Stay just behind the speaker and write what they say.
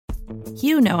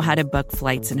You know how to book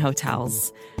flights and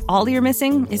hotels. All you're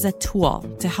missing is a tool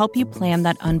to help you plan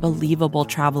that unbelievable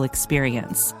travel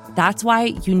experience. That's why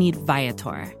you need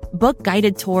Viator. Book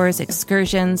guided tours,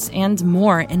 excursions, and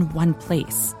more in one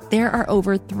place. There are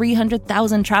over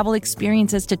 300,000 travel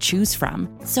experiences to choose from,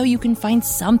 so you can find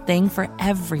something for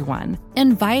everyone.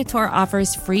 And Viator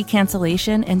offers free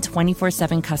cancellation and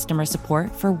 24/7 customer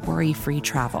support for worry-free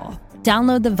travel.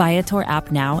 Download the Viator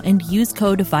app now and use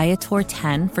code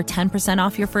Viator10 for 10%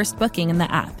 off your first booking in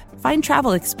the app. Find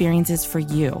travel experiences for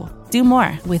you. Do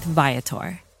more with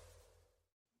Viator.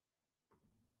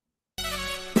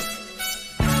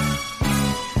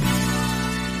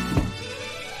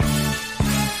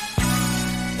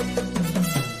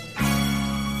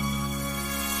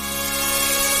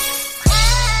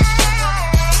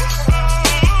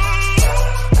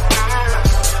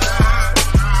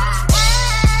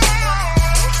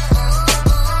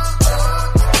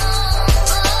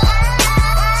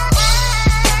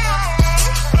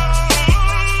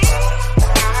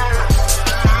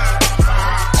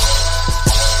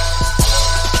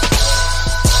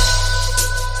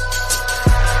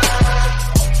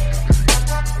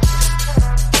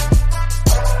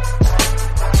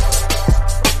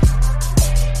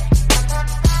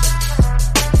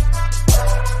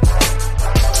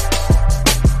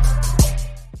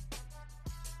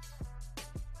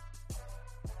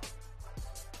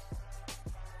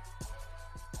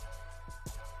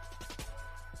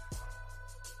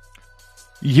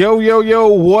 Yo,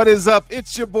 what is up?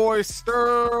 It's your boy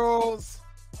Sterls,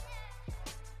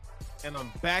 and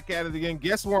I'm back at it again.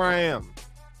 Guess where I am?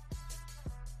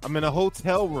 I'm in a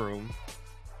hotel room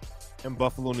in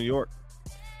Buffalo, New York.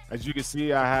 As you can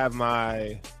see, I have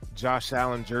my Josh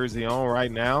Allen jersey on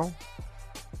right now.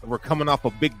 We're coming off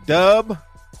a big dub.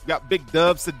 We got big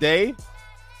dubs today.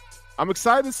 I'm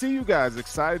excited to see you guys,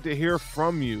 excited to hear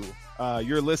from you.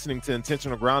 You're listening to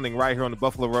Intentional Grounding right here on the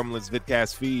Buffalo Rumblings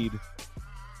vidcast feed.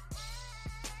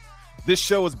 This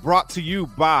show is brought to you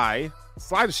by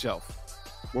Slide a Shelf,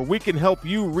 where we can help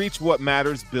you reach what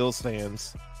matters, Bills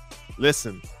fans.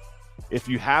 Listen, if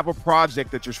you have a project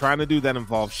that you're trying to do that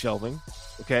involves shelving,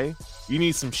 okay? You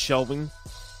need some shelving.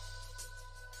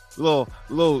 Little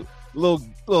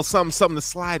something to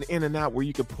slide in and out where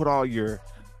you can put all your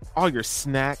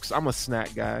snacks. I'm a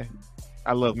snack guy.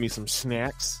 I love me some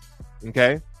snacks,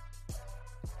 okay?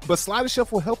 But Slide a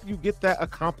Shelf will help you get that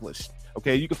accomplished.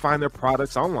 Okay, you can find their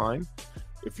products online.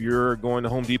 If you're going to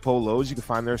Home Depot, Lowe's, you can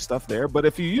find their stuff there. But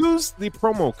if you use the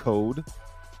promo code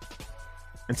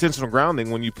Intentional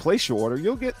Grounding when you place your order,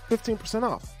 you'll get 15%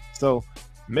 off. So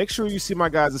make sure you see my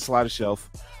guys at Slide a Shelf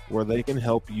where they can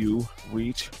help you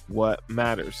reach what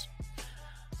matters.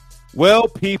 Well,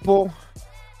 people,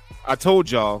 I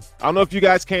told y'all. I don't know if you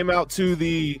guys came out to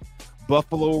the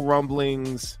Buffalo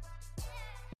Rumblings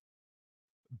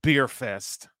Beer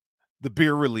Fest, the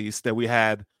beer release that we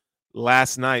had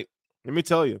last night. Let me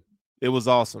tell you, it was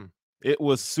awesome. It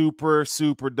was super,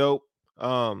 super dope.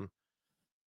 I've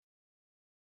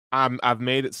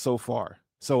made it so far.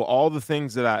 So all the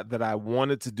things that I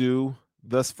wanted to do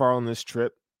thus far on this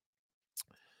trip,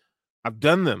 I've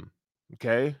done them.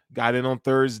 Okay, got in on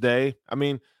Thursday. I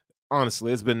mean,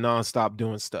 honestly, it's been nonstop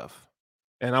doing stuff,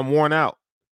 and I'm worn out.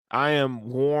 I am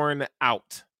worn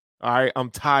out. All right, I'm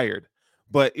tired.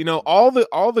 But you know, all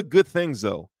the good things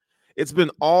though. It's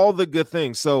been all the good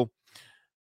things. So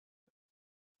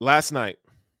last night,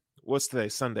 what's today?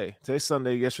 Sunday. Today's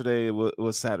Sunday. Yesterday it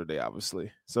was Saturday,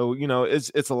 obviously. So you know,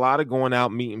 it's a lot of going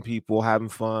out, meeting people, having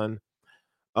fun.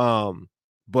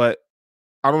 But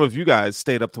I don't know if you guys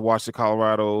stayed up to watch the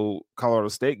Colorado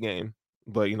State game,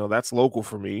 but you know, that's local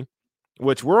for me,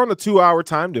 which we're on a 2-hour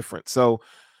time difference. So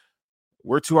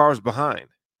we're 2 hours behind.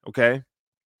 Okay.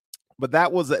 But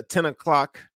that was at 10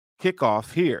 o'clock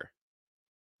kickoff here.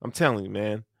 I'm telling you,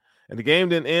 man. And the game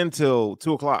didn't end till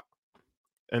 2 o'clock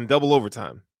and double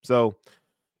overtime. So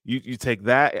you take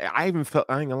that. I ain't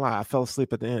gonna lie, I fell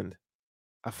asleep at the end.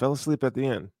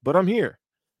 But I'm here.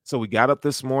 So we got up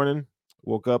this morning,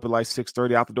 woke up at like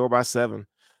 6:30, out the door by 7,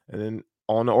 and then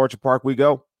on to Orchard Park we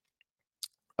go.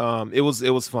 It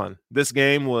was fun. This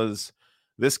game was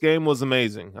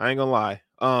amazing. I ain't gonna lie.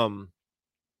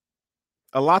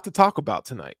 A lot to talk about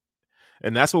tonight,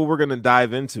 and that's what we're going to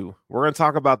dive into. We're going to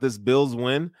talk about this Bills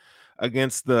win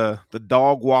against the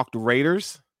dog-walked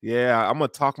Raiders. Yeah, I'm going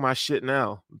to talk my shit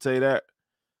now. I'll tell you that.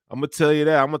 I'm going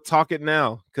to talk it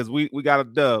now because we got a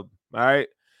dub, all right?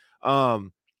 But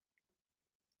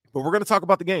we're going to talk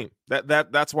about the game.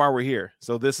 That's why we're here.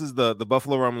 So this is the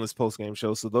Buffalo Rumblings post-game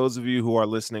show. So those of you who are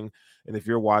listening, and if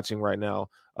you're watching right now,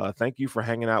 thank you for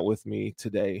hanging out with me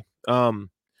today.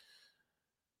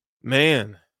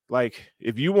 Man, Like,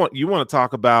 if you want to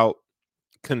talk about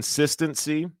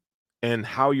consistency and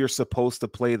how you're supposed to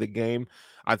play the game,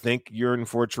 I think you're in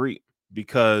for a treat,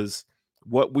 because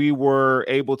what we were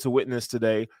able to witness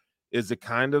today is the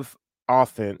kind of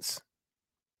offense,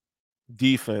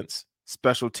 defense,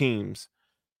 special teams.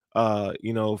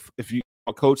 If you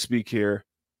coach speak here,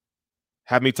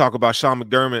 have me talk about Sean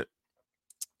McDermott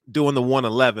doing the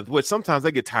 111th, which sometimes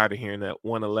I get tired of hearing that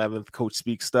 111th coach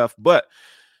speak stuff, but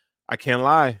I can't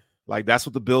lie. Like, that's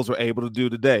what the Bills were able to do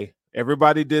today.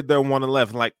 Everybody did their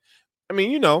 111. Like, I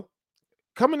mean,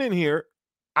 coming in here,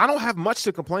 I don't have much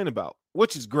to complain about,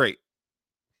 which is great.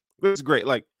 It's great.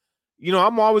 Like,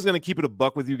 I'm always going to keep it a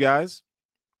buck with you guys.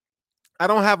 I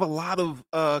don't have a lot of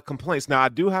complaints. Now, I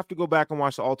do have to go back and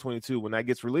watch the All 22 when that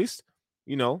gets released.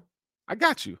 I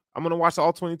got you. I'm going to watch the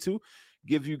All 22,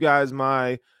 give you guys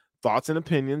my thoughts and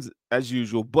opinions as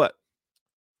usual. But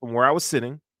from where I was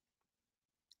sitting,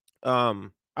 I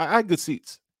had good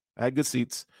seats.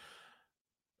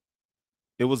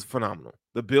 It was phenomenal.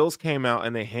 The Bills came out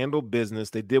and they handled business.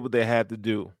 They did what they had to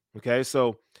do. Okay,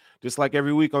 so just like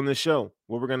every week on this show,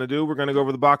 what we're going to do, we're going to go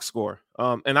over the box score.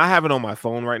 And I have it on my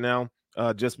phone right now,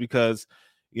 just because,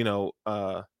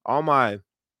 all my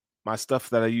stuff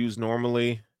that I use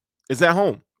normally is at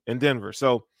home in Denver.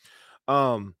 So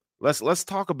let's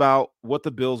talk about what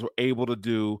the Bills were able to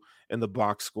do in the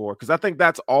box score, because I think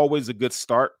that's always a good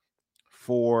start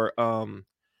for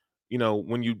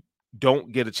when you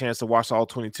don't get a chance to watch all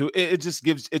 22.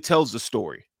 It tells the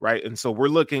story, right? And so we're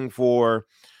looking for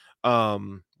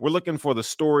the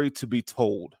story to be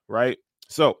told, right?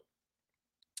 So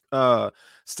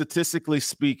statistically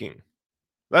speaking,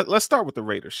 let's start with the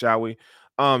Raiders, shall we?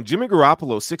 Jimmy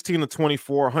Garoppolo, 16 to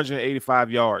 24,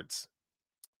 185 yards.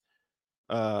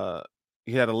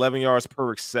 He had 11 yards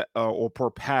per per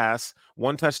pass,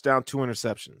 1 touchdown, 2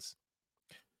 interceptions.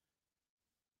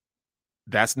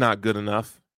 That's not good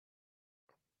enough.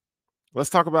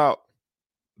 Let's talk about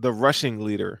the rushing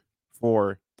leader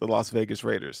for the Las Vegas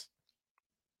Raiders.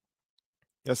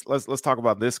 Let's talk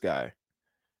about this guy.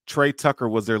 Trey Tucker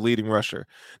was their leading rusher.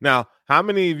 Now, how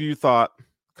many of you thought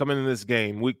coming in this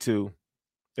game, week 2,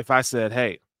 if I said,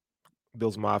 hey,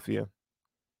 Bills Mafia,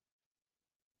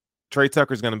 Trey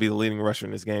Tucker's going to be the leading rusher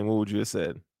in this game, what would you have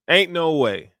said? Ain't no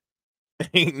way.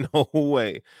 Ain't no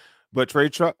way. But Trey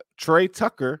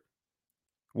Tucker,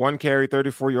 1 carry,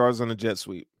 34 yards on the jet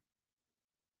sweep.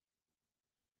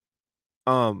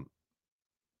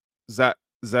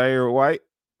 Zaire White,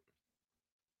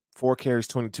 4 carries,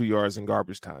 22 yards in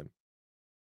garbage time.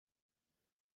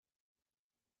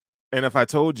 And if I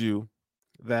told you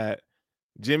that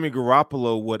Jimmy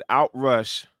Garoppolo would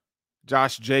outrush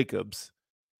Josh Jacobs,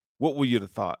 what would you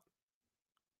have thought?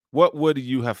 What would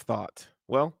you have thought?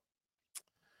 Well,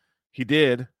 he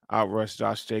did outrush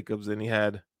Josh Jacobs, and he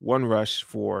had 1 rush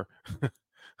for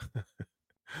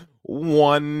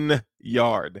 1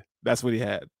 yard. That's what he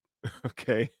had.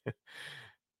 Okay.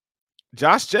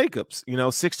 Josh Jacobs,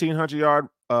 1,600 yard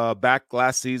back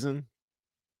last season.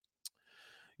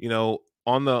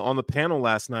 On the panel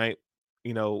last night,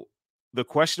 the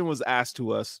question was asked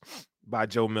to us by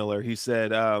Joe Miller. He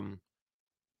said,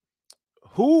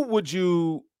 who would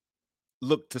you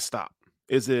look to stop?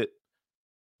 Is it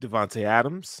Devontae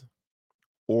Adams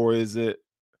or is it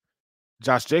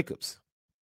Josh Jacobs?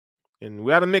 And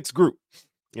we had a mixed group.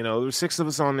 There's 6 of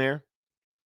us on there.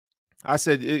 I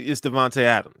said it's Devontae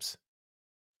Adams.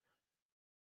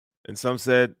 And some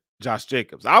said Josh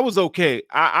Jacobs. I was okay.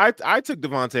 I took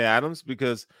Devontae Adams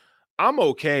because I'm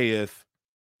okay if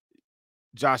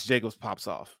Josh Jacobs pops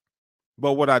off.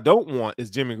 But what I don't want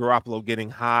is Jimmy Garoppolo getting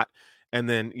hot and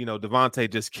then, Devontae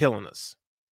just killing us.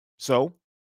 So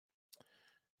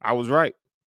I was right.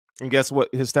 And guess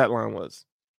what his stat line was?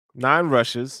 9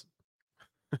 rushes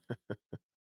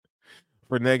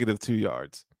for -2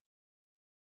 yards.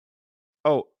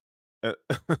 Oh,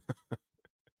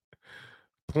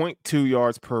 0.2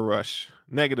 yards per rush,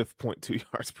 -0.2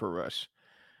 yards per rush.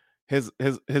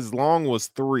 His long was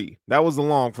 3. That was the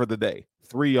long for the day,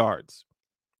 3 yards.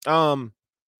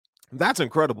 That's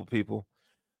incredible, people.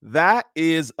 That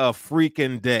is a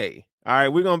freaking day. All right,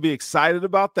 we're gonna be excited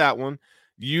about that one.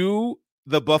 The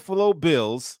Buffalo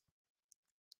Bills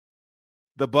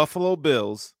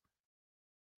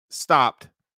stopped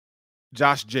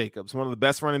Josh Jacobs, one of the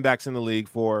best running backs in the league,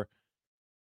 for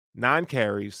 9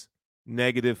 carries,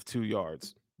 -2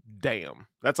 yards. Damn.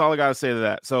 That's all I got to say to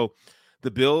that. So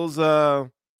the Bills,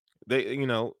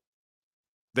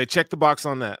 they checked the box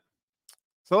on that.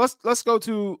 So let's go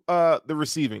to the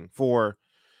receiving for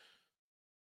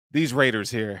these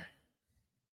Raiders here.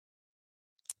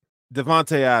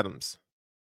 Devontae Adams,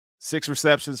 6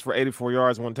 receptions for 84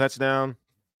 yards, 1 touchdown.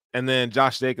 And then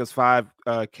Josh Jacobs, 5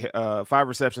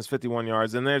 receptions, 51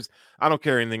 yards. And I don't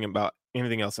care anything about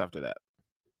anything else after that.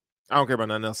 I don't care about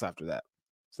nothing else after that.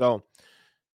 So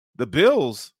the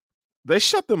Bills, they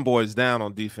shut them boys down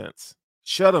on defense.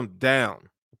 Shut them down,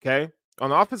 okay? On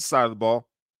the offensive side of the ball,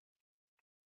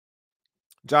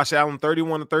 Josh Allen,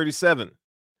 31 to 37,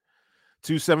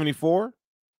 274,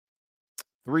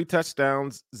 3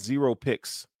 touchdowns, 0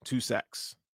 picks, 2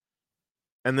 sacks.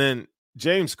 And then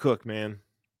James Cook, man.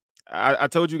 I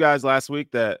told you guys last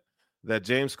week that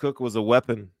James Cook was a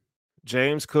weapon.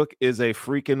 James Cook is a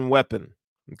freaking weapon,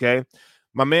 okay?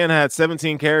 My man had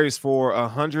 17 carries for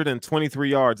 123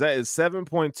 yards. That is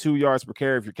 7.2 yards per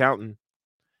carry if you're counting.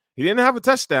 He didn't have a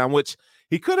touchdown, which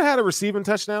he could have had a receiving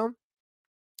touchdown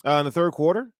in the third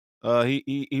quarter.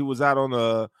 He was out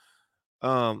on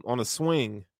a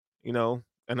swing, you know,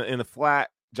 and in a flat.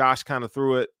 Josh kind of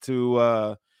threw it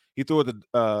to he threw it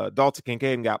to Dalton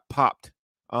Kincaid and got popped.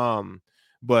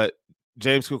 But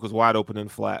James Cook was wide open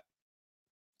and flat.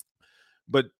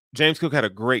 But James Cook had a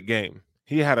great game.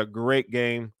 He had a great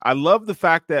game. I love the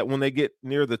fact that when they get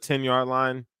near the 10-yard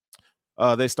line,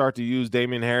 they start to use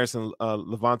Damian Harris and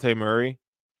Levante Murray.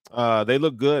 They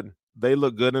look good. They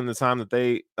look good in the time that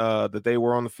they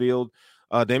were on the field.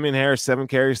 Damian Harris, 7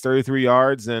 carries, 33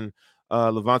 yards, and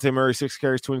Levante Murray, 6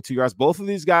 carries, 22 yards. Both of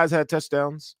these guys had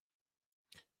touchdowns.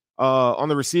 On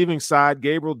the receiving side,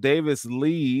 Gabriel Davis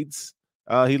leads.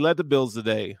 He led the Bills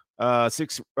today.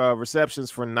 6 receptions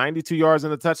for 92 yards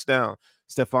and a touchdown.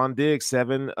 Stephon Diggs,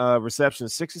 7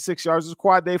 receptions, 66 yards. It was a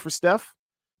quiet day for Steph,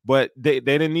 but they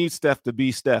didn't need Steph to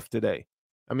be Steph today.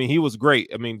 I mean, he was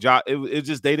great. I mean, it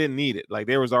just they didn't need it. Like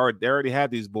they already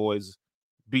had these boys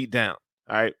beat down.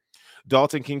 All right.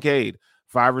 Dalton Kincaid,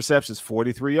 5 receptions,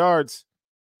 43 yards.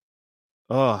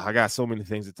 Oh, I got so many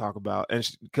things to talk about. And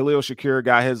Khalil Shakir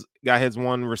got his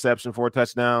 1 reception for a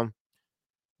touchdown.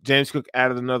 James Cook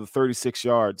added another 36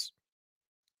 yards.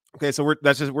 Okay, so we're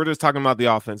just talking about the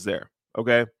offense there.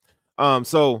 Okay.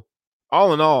 So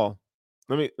all in all,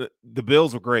 the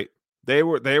Bills were great. They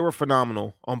were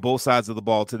phenomenal on both sides of the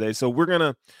ball today. So we're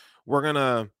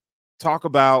gonna talk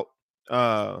about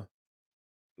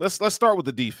let's start with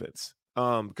the defense.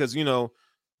 Because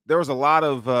there was a lot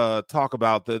of talk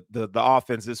about the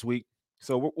offense this week.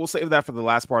 So we'll save that for the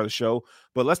last part of the show.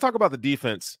 But let's talk about the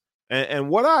defense. And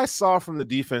what I saw from the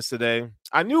defense today,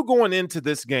 I knew going into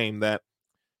this game that,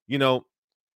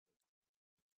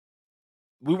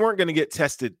 we weren't going to get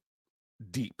tested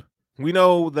deep. We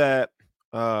know that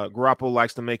Garoppolo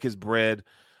likes to make his bread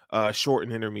short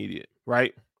and intermediate,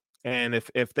 right? And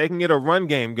if they can get a run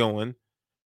game going,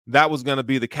 that was going to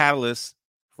be the catalyst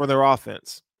for their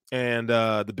offense. And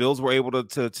the Bills were able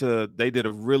to they did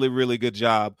a really, really good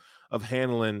job of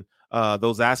handling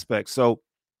those aspects. So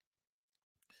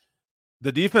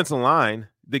the defensive line,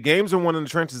 the games are won in the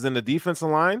trenches in the defensive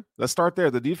line. Let's start there.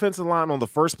 The defensive line on the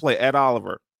first play, Ed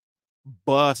Oliver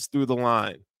busts through the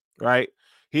line, right?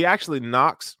 He actually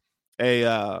knocks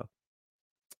a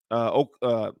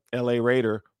LA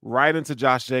Raider right into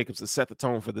Josh Jacobs to set the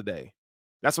tone for the day.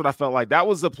 That's what I felt like. That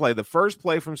was the play. The first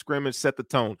play from scrimmage set the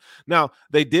tone. Now,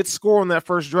 they did score on that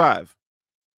first drive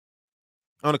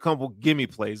on a couple gimme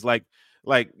plays. Like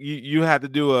you had to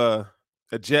do a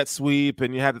jet sweep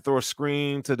and you had to throw a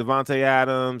screen to Devontae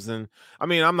Adams. And I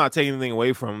mean, I'm not taking anything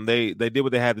away from them. They did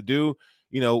what they had to do.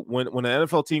 When an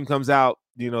NFL team comes out,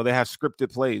 they have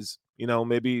scripted plays,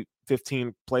 maybe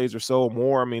 15 plays or so or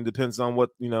more. I mean, depends on what,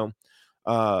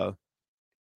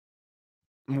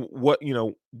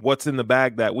 what's in the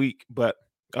bag that week. But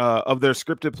of their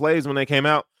scripted plays when they came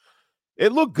out,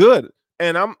 it looked good.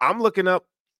 And I'm looking up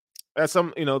at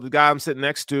some, the guy I'm sitting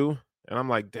next to, and I'm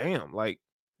like, damn, like,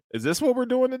 is this what we're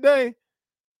doing today?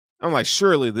 I'm like,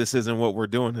 surely this isn't what we're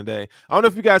doing today. I don't know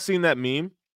if you guys seen that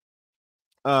meme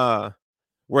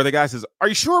where the guy says, are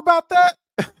you sure about that?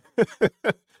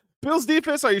 Bills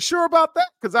defense, are you sure about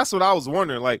that? Because that's what I was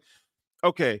wondering. Like,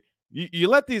 okay, you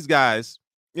let these guys,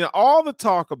 all the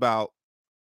talk about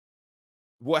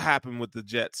what happened with the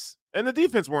Jets, and the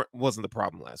defense wasn't the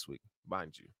problem last week,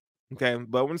 mind you. Okay,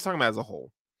 but we're talking about as a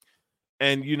whole.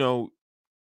 And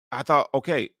I thought,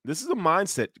 okay, this is a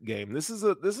mindset game. This is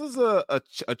a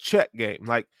check game.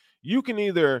 Like, you can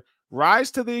either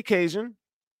rise to the occasion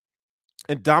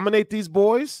and dominate these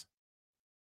boys,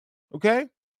 okay,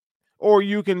 or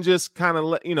you can just kind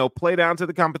of play down to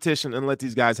the competition and let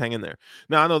these guys hang in there.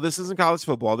 Now, I know this isn't college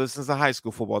football. This is a high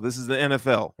school football. This is the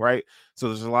NFL, right? So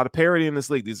there's a lot of parity in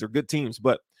this league. These are good teams,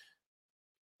 but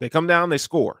they come down, they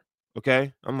score.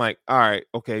 Okay, I'm like, all right,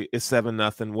 okay, it's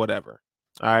 7-0, whatever.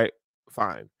 All right,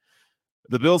 fine.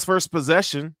 The Bills' first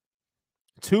possession,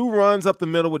 2 runs up the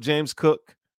middle with James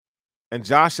Cook, and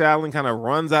Josh Allen kind of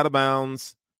runs out of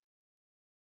bounds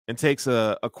and takes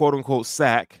a quote unquote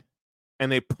sack,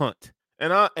 and they punt.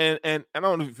 And I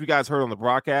don't know if you guys heard on the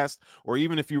broadcast or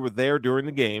even if you were there during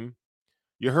the game,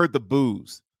 you heard the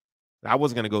boos. I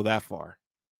wasn't going to go that far.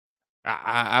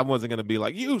 I wasn't going to be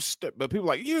like, but people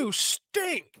like, you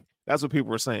stink. That's what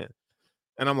people were saying.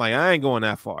 And I'm like, I ain't going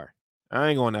that far.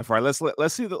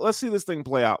 Let's see this thing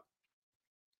play out.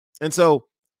 And so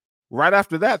right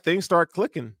after that, things start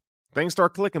clicking.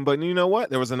 But you know what?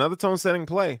 There was another tone-setting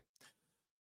play.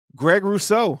 Greg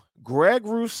Rousseau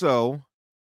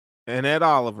and Ed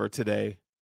Oliver today,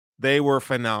 they were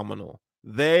phenomenal.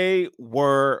 These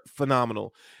are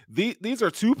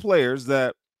 2 players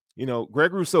that,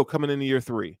 Greg Rousseau coming into year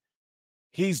 3,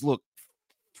 he's looked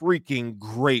freaking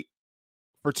great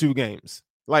for 2 games.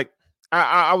 Like,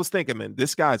 I was thinking, man,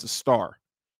 this guy's a star.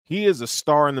 He is a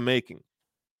star in the making.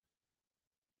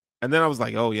 And then I was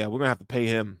like, oh, yeah, we're going to have to pay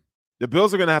him. The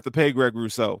Bills are going to have to pay Greg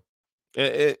Rousseau.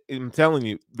 I'm telling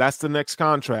you, that's the next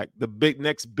contract. The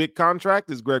next big contract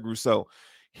is Greg Rousseau.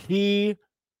 He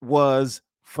was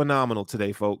phenomenal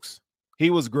today, folks. He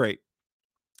was great.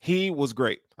 The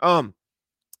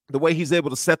way he's able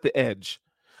to set the edge.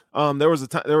 There was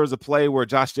a play where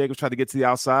Josh Jacobs tried to get to the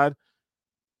outside.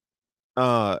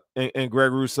 And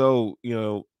Greg Rousseau,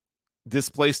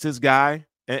 displaced his guy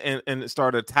and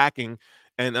started attacking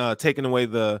and taking away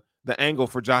the angle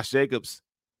for Josh Jacobs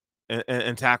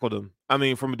and tackled him. I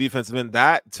mean, from a defensive end,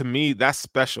 that to me, that's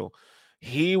special.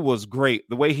 He was great.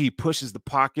 The way he pushes the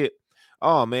pocket.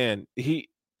 Oh man,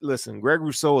 Greg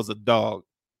Rousseau is a dog.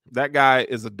 That guy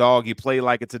is a dog. He played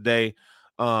like it today.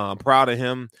 I'm proud of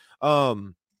him.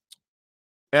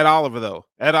 Ed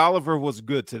Oliver was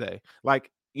good today. Like,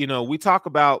 we talk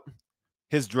about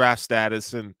his draft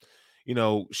status and,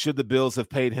 should the Bills have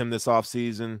paid him this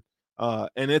offseason?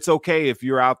 And it's okay if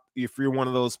you're one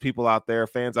of those people out there,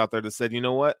 fans out there that said, you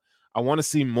know what? I want to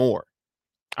see more.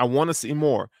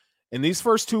 In these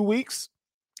first 2 weeks,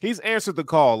 he's answered the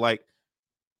call. Like,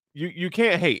 you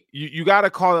can't hate. You got to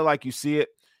call it like you see it.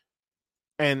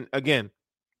 And again,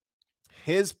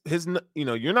 his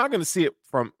you're not going to see it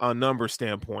from a number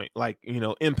standpoint, like,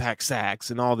 impact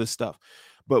sacks and all this stuff.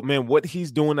 But man, what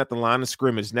he's doing at the line of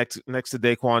scrimmage next to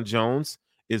Daquan Jones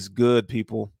is good,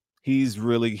 people. He's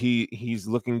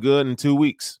looking good in 2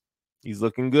 weeks. He's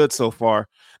looking good so far.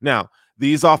 Now,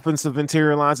 these offensive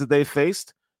interior lines that they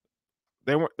faced,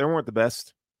 they weren't the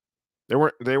best. They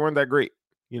weren't that great.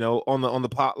 On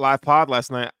the live pod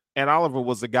last night, Ed Oliver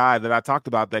was the guy that I talked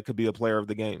about that could be a player of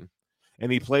the game,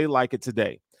 and he played like it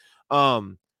today.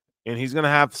 And he's gonna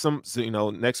have some.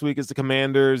 So, next week is the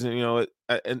Commanders, and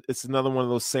it's another one of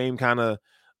those same kind of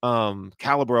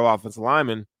caliber of offensive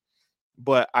linemen.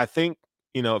 But I think,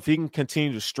 if he can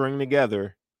continue to string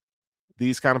together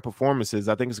these kind of performances,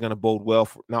 I think it's going to bode well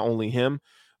for not only him,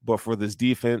 but for this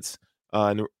defense,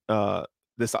 and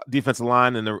this defensive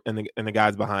line and the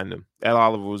guys behind him. Ed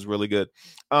Oliver was really good.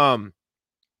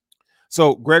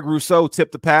 So Greg Rousseau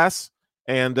tipped the pass,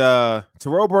 and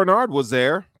Terrell Bernard was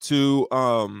there to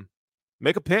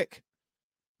make a pick.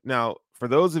 Now, for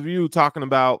those of you talking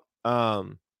about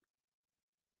the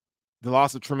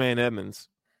loss of Tremaine Edmonds,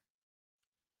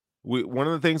 one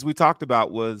of the things we talked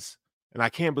about was, and I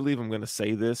can't believe I'm going to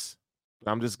say this, but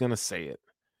I'm just going to say it.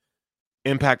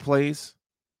 Impact plays.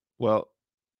 Well,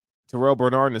 Terrell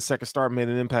Bernard in the second start made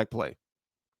an impact play.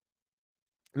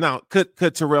 Now, could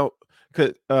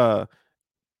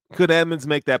Edmonds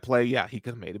make that play? Yeah, he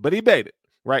could have made it, but he made it,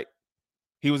 right?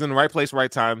 He was in the right place,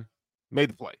 right time,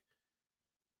 made the play.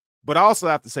 But I also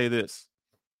have to say this.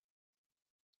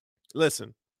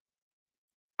 Listen,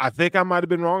 I think I might have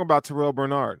been wrong about Terrell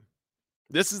Bernard.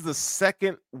 This is the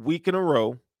second week in a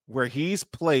row where he's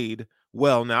played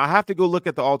well. Now, I have to go look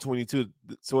at the All-22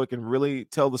 so I can really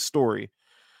tell the story.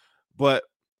 But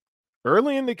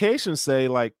early indications say,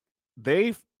 like,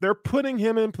 they're putting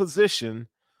him in position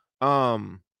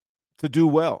to do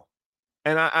well.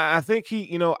 And I think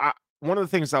one of the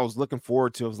things I was looking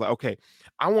forward to was like, okay,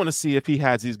 I want to see if he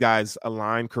has these guys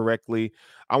aligned correctly.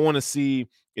 I want to see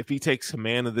if he takes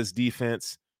command of this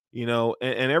defense, and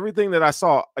everything that I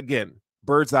saw, again,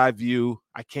 bird's eye view.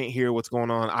 I can't hear what's going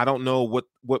on. I don't know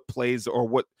what plays or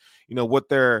what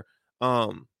they're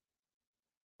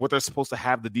supposed to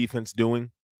have the defense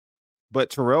doing. But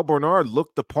Terrell Bernard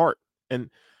looked the part. And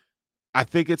I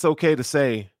think it's okay to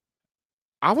say,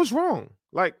 I was wrong.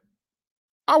 Like,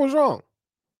 I was wrong.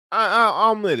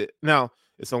 I'll admit it. Now,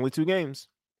 it's only 2 games,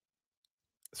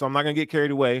 so I'm not going to get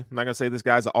carried away. I'm not going to say this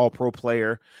guy's an all-pro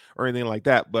player or anything like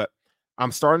that, but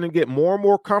I'm starting to get more and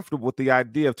more comfortable with the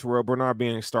idea of Terrell Bernard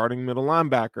being a starting middle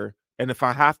linebacker And if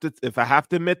I have to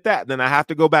admit that, then I have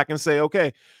to go back and say,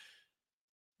 okay,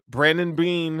 Brandon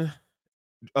Beane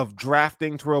of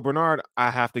drafting Terrell Bernard,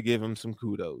 I have to give him some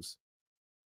kudos.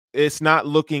 It's not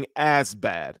looking as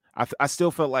bad. I still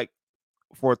felt like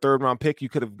for a third round pick, you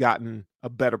could have gotten a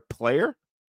better player.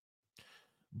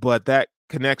 But that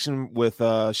connection with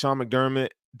Sean McDermott,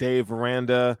 Dave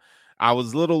Aranda, I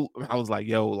was like,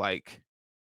 yo, like,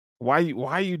 why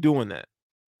are you doing that?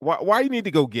 Why you need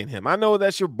to go get him? I know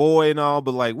that's your boy and all,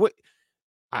 but like, what?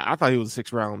 I thought he was a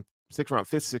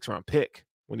fifth, sixth round pick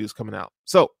when he was coming out.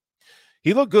 So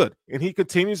he looked good, and he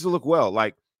continues to look well.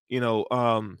 Like,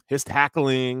 his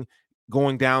tackling,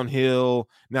 going downhill.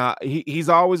 Now he's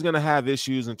always going to have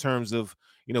issues in terms of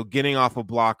getting off of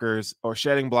blockers or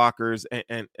shedding blockers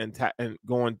and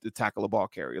going to tackle a ball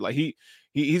carrier. Like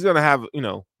he's going to have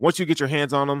once you get your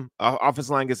hands on him,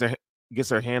 offensive line gets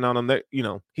their hand on him. That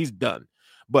he's done.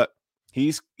 But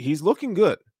he's looking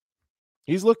good.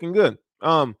 He's looking good.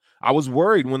 I was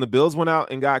worried when the Bills went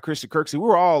out and got Christian Kirksey. We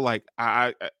were all like,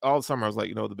 I all summer I was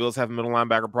like, the Bills have a middle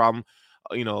linebacker problem.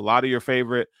 A lot of your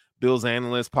favorite Bills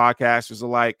analysts, podcasters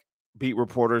alike, beat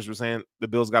reporters were saying the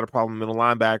Bills got a problem middle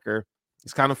linebacker.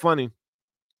 It's kind of funny.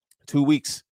 2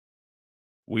 weeks,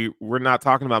 we're not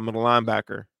talking about middle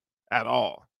linebacker at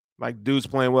all. Like, dude's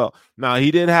playing well. Now,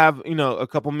 he did have, a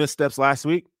couple missteps last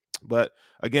week, but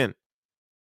again,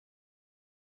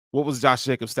 what was Josh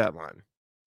Jacobs' stat line?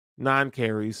 9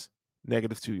 carries,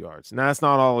 -2 yards. Now, it's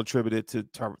not all attributed to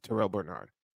Terrell Bernard,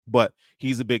 but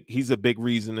he's a big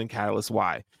reason and catalyst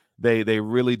why they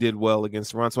really did well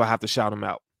against the run. So I have to shout him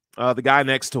out. The guy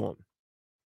next to him,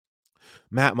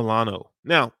 Matt Milano.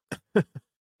 Now,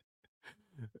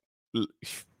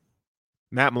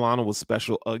 Matt Milano was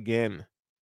special again.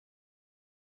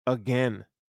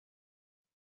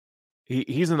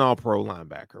 He's an all-pro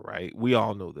linebacker, right? We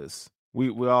all know this.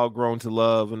 We all grown to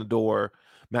love and adore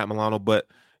Matt Milano, but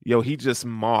he just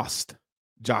mossed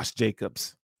Josh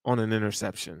Jacobs on an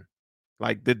interception.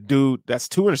 Like, the dude, that's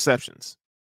 2 interceptions.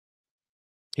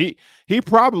 He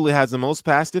probably has the most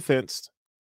pass defense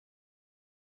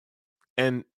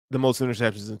and the most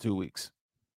interceptions in 2 weeks.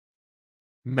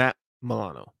 Matt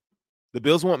Milano. The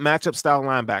Bills want matchup style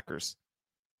linebackers,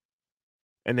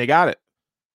 and they got it.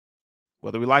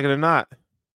 Whether we like it or not,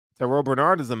 Terrell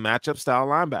Bernard is a matchup style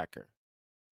linebacker,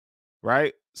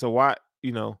 right? So why,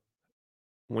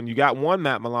 when you got one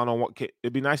Matt Milano,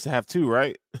 it'd be nice to have 2,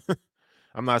 right?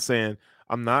 I'm not saying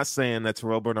that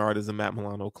Terrell Bernard is a Matt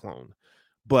Milano clone,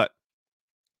 but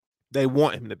they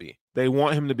want him to be. They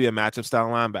want him to be a matchup style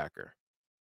linebacker.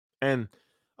 And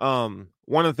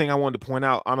one of the things I wanted to point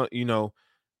out,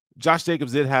 Josh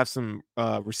Jacobs did have some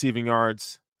receiving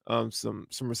yards, some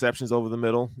receptions over the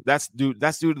middle. That's due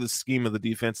to the scheme of the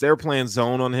defense. They were playing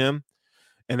zone on him,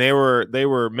 and they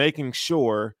were making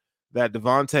sure that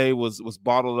Devontae was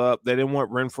bottled up. They didn't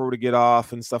want Renfrow to get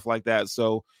off and stuff like that.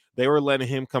 So they were letting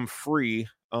him come free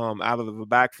out of the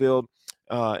backfield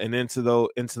and into the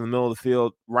middle of the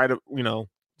field, right?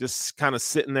 Just kind of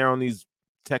sitting there on these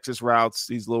Texas routes,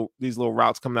 these little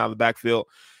routes coming out of the backfield.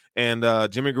 And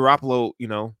Jimmy Garoppolo,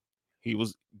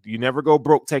 you never go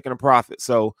broke taking a profit.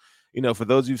 So, for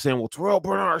those of you saying, well, Terrell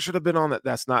Bernard should have been on that,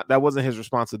 that wasn't his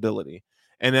responsibility.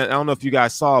 And then, I don't know if you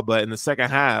guys saw, but in the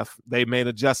second half, they made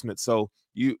adjustments. So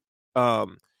you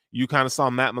kind of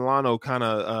saw Matt Milano kind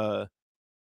of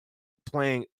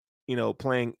playing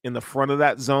in the front of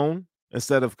that zone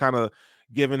instead of kind of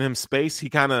giving him space. He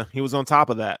was on top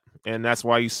of that, and that's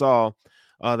why you saw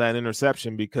that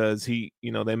interception, because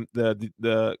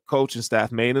the coaching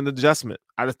staff made an adjustment.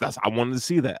 I wanted to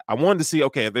see that. I wanted to see,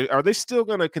 okay, are they still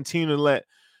going to continue to let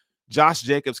Josh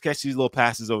Jacobs catch these little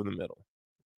passes over the middle?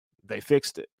 They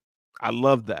fixed it. I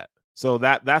love that. So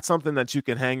that's something that you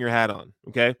can hang your hat on.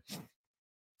 Okay.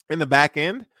 In the back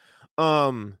end,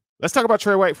 let's talk about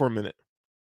Trey White for a minute.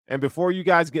 And before you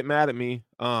guys get mad at me,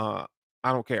 I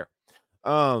don't care.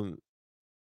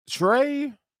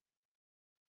 Trey,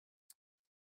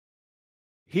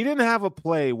 he didn't have a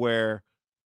play where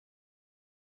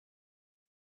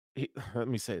let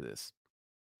me say this.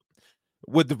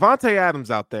 With Devontae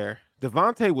Adams out there,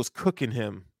 Devontae was cooking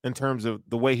him in terms of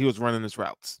the way he was running his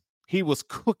routes. He was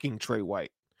cooking Trey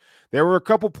White. There were a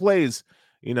couple plays,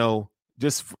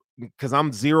 just because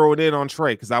I'm zeroing in on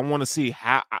Trey, because I want to see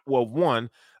how, one,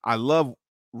 I love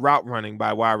route running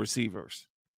by wide receivers.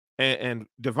 And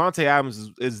Devontae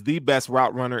Adams is the best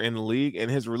route runner in the league, and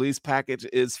his release package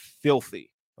is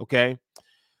filthy, okay?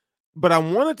 But I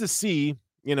wanted to see,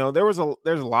 there's a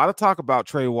lot of talk about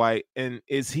Trey White, and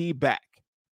is he back?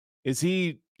 Is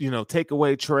he, take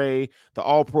away Trey, the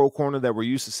all-pro corner that we're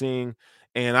used to seeing?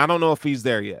 And I don't know if he's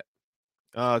there yet,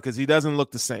 because he doesn't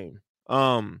look the same.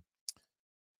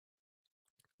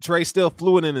 Trey still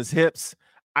fluid in his hips.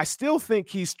 I still think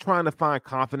he's trying to find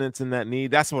confidence in that knee.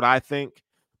 That's what I think.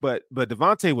 But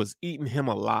Devontae was eating him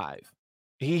alive.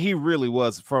 He really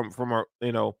was from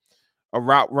a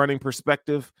route running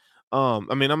perspective. I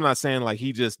mean, I'm not saying like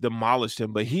he just demolished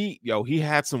him, but he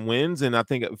had some wins, and I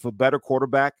think if a better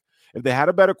quarterback, if they had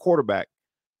a better quarterback,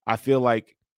 I feel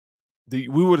like we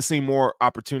would have seen more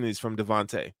opportunities from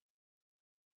Devontae.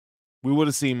 We would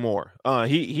have seen more.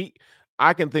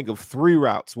 I can think of 3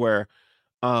 routes where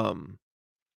Devontae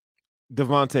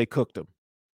cooked him.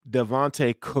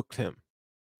 Devontae cooked him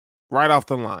right off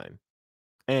the line.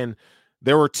 And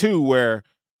there were 2 where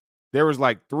there was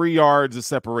like 3 yards of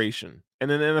separation. And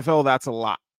in the NFL, that's a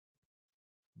lot.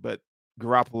 But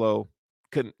Garoppolo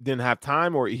didn't have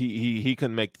time, or he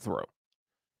couldn't make the throw.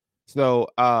 So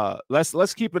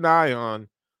let's keep an eye on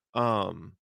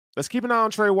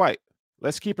Trey White.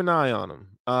 Let's keep an eye on him.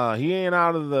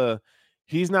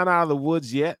 He's not out of the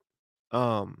woods yet.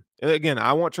 Again,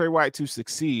 I want Trey White to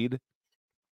succeed.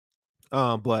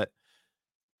 But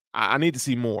I need to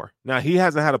see more. Now, he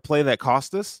hasn't had a play that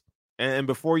cost us. And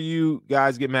before you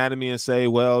guys get mad at me and say,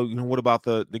 well, what about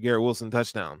the Garrett Wilson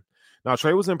touchdown? Now,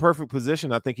 Trey was in perfect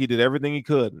position. I think he did everything he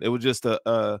could. It was just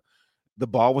the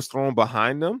ball was thrown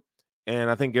behind him, and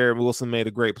I think Garrett Wilson made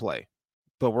a great play.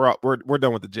 But we're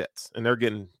done with the Jets, and they're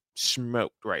getting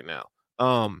smoked right now.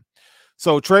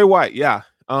 So Trey White, yeah.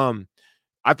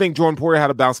 I think Jordan Poyer had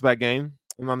a bounce back game.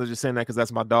 I'm not just saying that because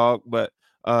that's my dog, but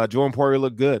Jordan Poyer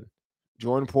looked good.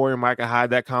 Jordan Poyer and Micah Hyde,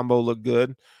 that combo looked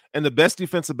good. And the best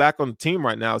defensive back on the team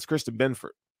right now is Christian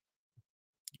Benford.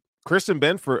 Christian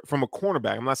Benford from a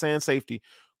cornerback. I'm not saying safety.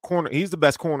 Corner. He's the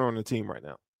best corner on the team right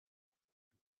now.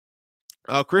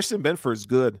 Christian Benford is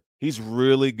good. He's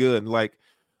really good. Like,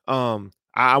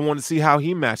 I want to see how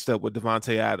he matched up with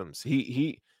Devontae Adams.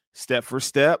 He step for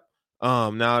step.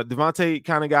 Now Devontae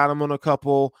kind of got him on a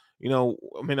couple. I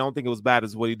don't think it was bad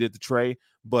as what he did to Trey,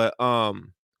 but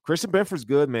Christian Benford's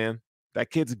good, man. That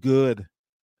kid's good.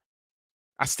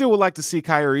 I still would like to see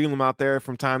Kyer Elam out there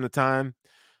from time to time.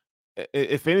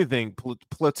 If anything,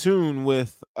 platoon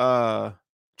with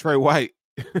Trey White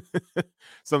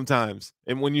sometimes.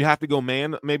 And when you have to go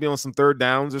man, maybe on some third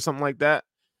downs or something like that,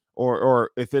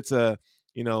 or if it's a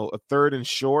third and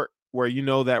short where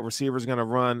that receiver is going to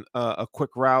run a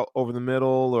quick route over the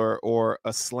middle or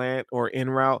a slant or in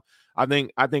route. I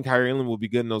think Kyer Elam will be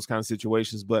good in those kind of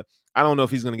situations, but I don't know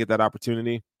if he's going to get that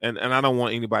opportunity, and I don't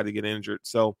want anybody to get injured.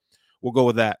 So we'll go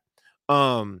with that.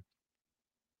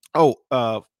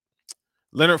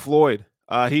 Leonard Floyd,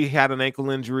 he had an ankle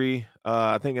injury,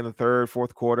 I think in the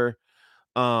fourth quarter.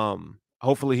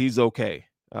 Hopefully he's okay.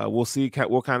 We'll see.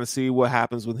 We'll kind of see what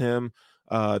happens with him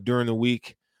during the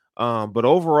week. But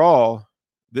overall,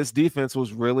 this defense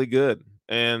was really good.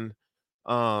 And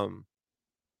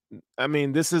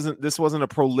this wasn't a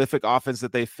prolific offense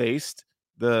that they faced.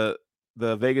 The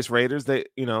Vegas Raiders,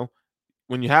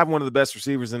 when you have one of the best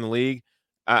receivers in the league,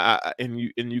 and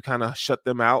you kind of shut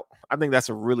them out, I think that's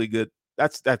a really good.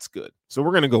 That's good. So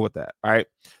we're gonna go with that. All right.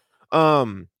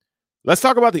 Let's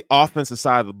talk about the offensive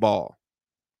side of the ball.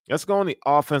 Let's go on the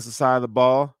offensive side of the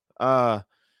ball.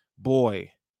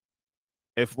 Boy,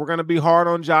 if we're gonna be hard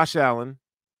on Josh Allen,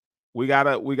 we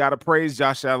gotta praise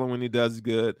Josh Allen when he does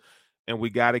good, and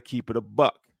we gotta keep it a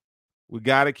buck.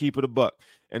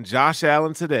 And Josh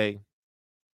Allen today,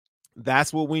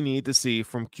 that's what we need to see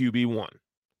from QB1.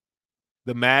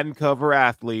 The Madden cover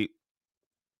athlete,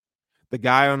 the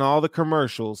guy on all the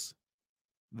commercials.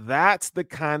 That's the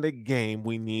kind of game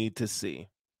we need to see.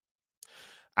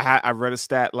 I read a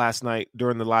stat last night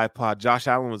during the live pod. Josh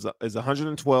Allen is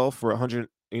 112 for 100,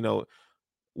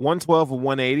 112 or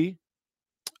 180.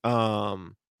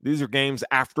 These are games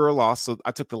after a loss. So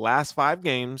I took the last 5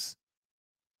 games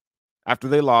after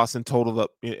they lost and totaled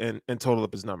up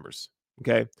his numbers.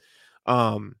 Okay.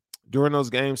 During those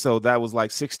games, so that was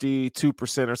like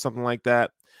 62% or something like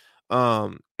that.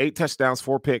 8 touchdowns,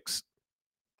 4 picks,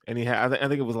 and he had I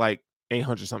think it was like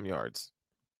 800 something yards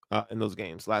in those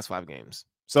games, last 5 games.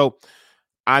 So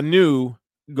I knew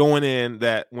going in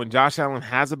that when Josh Allen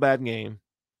has a bad game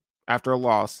after a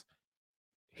loss,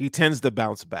 he tends to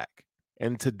bounce back.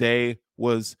 And today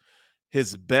was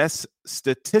his best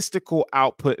statistical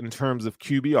output in terms of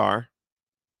QBR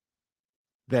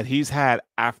that he's had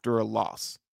after a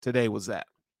loss. Today was that.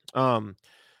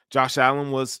 Josh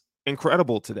Allen was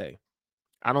incredible today.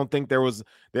 I don't think there was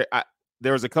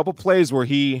a couple plays where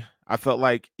I felt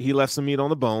like he left some meat on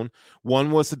the bone.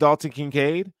 One was to Dalton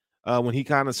Kincaid when he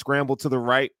kind of scrambled to the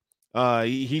right.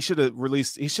 He should have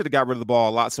got rid of the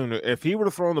ball a lot sooner. If he would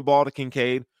have thrown the ball to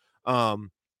Kincaid, a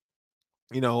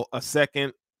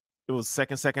second it was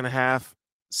second and a half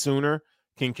sooner,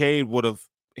 Kincaid would have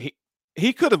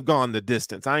he could have gone the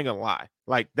distance. I ain't gonna lie.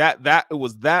 Like that it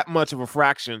was that much of a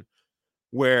fraction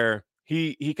where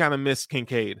he kind of missed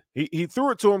Kincaid. He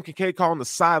threw it to him. Kincaid caught on the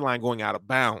sideline going out of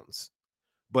bounds.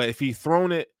 But if he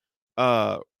thrown it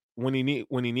when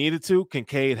he needed to,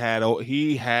 Kincaid had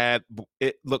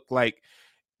it looked like,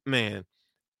 man,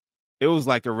 it was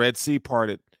like the Red Sea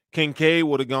parted. Kincaid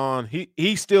would have gone.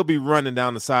 He still be running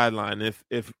down the sideline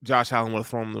if Josh Allen would have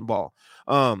thrown him the ball.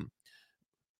 And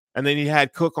then he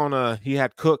had Cook near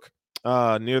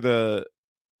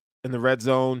in the red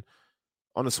zone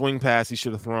on the swing pass. He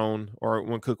should have thrown, or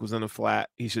when Cook was in the flat,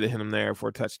 he should have hit him there for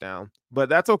a touchdown. But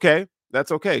that's okay.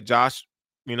 That's okay. Josh,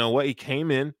 you know what? He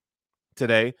came in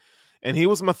today and he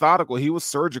was methodical. He was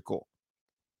surgical.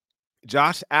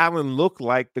 Josh Allen looked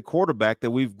like the quarterback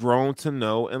that we've grown to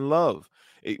know and love.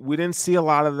 We didn't see a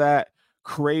lot of that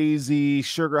crazy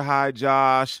sugar high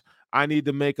Josh. I need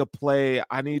to make a play.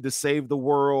 I need to save the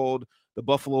world. The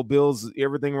Buffalo Bills,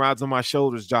 everything rides on my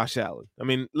shoulders, Josh Allen. I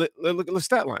mean, look at the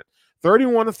stat line.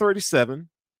 31 of 37.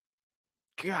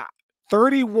 God,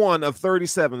 31 of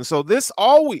 37. So this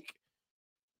all week,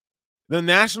 the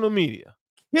national media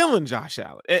killing Josh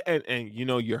Allen. And you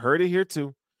know, you heard it here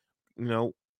too. You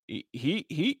know,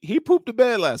 he pooped the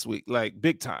bed last week, like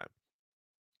big time.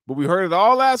 But we heard it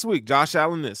all last week. Josh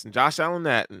Allen this and Josh Allen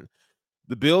that, and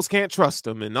the Bills can't trust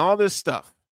him and all this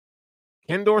stuff.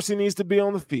 Ken Dorsey needs to be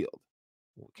on the field.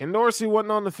 Well, Ken Dorsey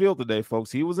wasn't on the field today,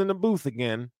 folks. He was in the booth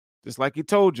again, just like he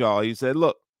told y'all. He said,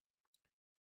 look,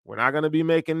 we're not going to be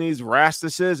making these rash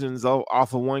decisions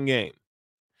off of one game.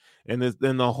 And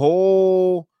then the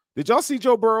whole – did y'all see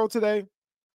Joe Burrow today?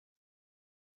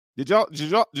 Did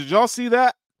y'all see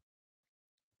that?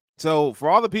 So for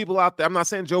all the people out there, I'm not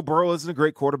saying Joe Burrow isn't a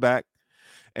great quarterback.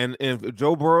 And if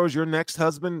Joe Burrow is your next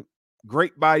husband,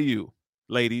 great by you,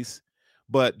 ladies.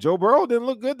 But Joe Burrow didn't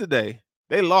look good today.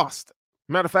 They lost.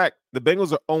 Matter of fact, the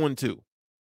Bengals are 0-2.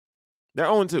 They're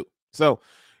 0-2. So,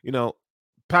 you know,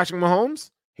 Patrick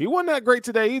Mahomes, he wasn't that great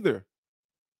today either.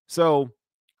 So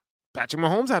Patrick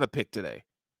Mahomes had a pick today.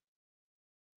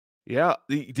 Yeah.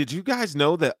 Did you guys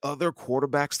know that other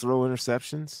quarterbacks throw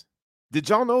interceptions? Did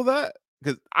y'all know that?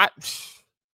 Because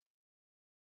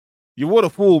you would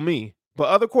have fooled me. But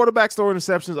other quarterbacks throw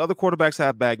interceptions. Other quarterbacks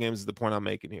have bad games is the point I'm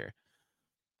making here.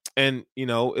 And, you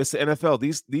know, it's the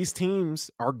NFL. These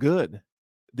teams are good.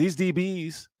 These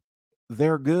DBs,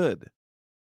 they're good.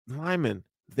 Linemen,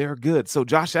 they're good. So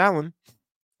Josh Allen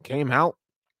came out,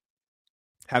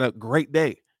 had a great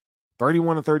day.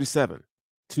 31 of 37,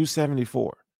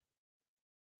 274,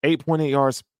 8.8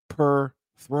 yards per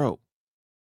throw.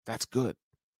 That's good.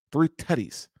 3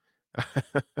 tutties.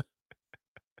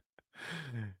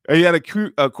 He had a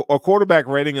quarterback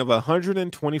rating of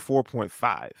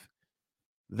 124.5.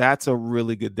 That's a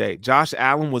really good day. Josh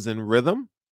Allen was in rhythm.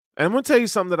 And I'm going to tell you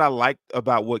something that I liked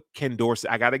about what Ken Dorsey.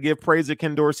 I got to give praise to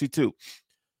Ken Dorsey too.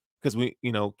 Because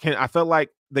I felt like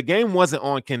the game wasn't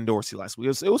on Ken Dorsey last week.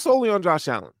 It was solely on Josh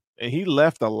Allen. And he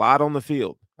left a lot on the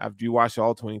field after you watched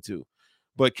all 22.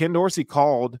 But Ken Dorsey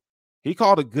called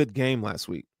a good game last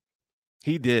week.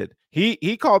 He did.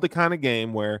 He called the kind of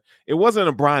game where it wasn't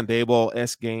a Brian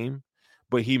Daboll-esque game,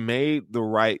 but he made the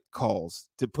right calls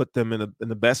to put them in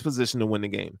the best position to win the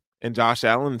game. And Josh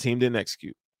Allen and the team didn't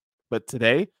execute. But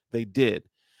today they did.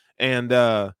 And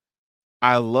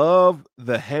I love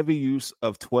the heavy use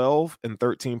of 12 and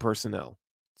 13 personnel.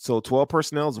 So 12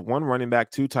 personnel is 1 running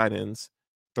back, 2 tight ends.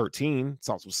 13, it's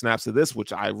also snaps of this,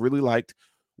 which I really liked.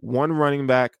 1 running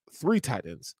back, 3 tight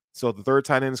ends. So the third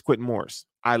tight end is Quentin Morris.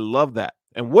 I love that.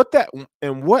 And what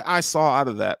I saw out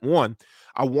of that, one,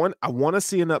 I want to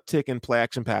see an uptick in play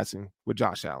action passing with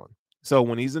Josh Allen. So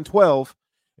when he's in 12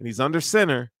 and he's under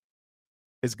center,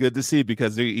 it's good to see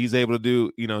because he's able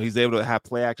to have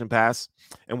play action pass.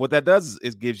 And what that does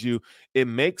is it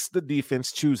makes the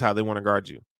defense choose how they want to guard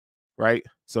you, right?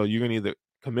 So you're going to either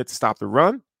commit to stop the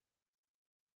run,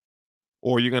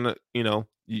 or you're going to,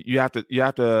 you have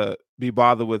to be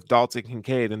bothered with Dalton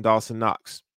Kincaid and Dawson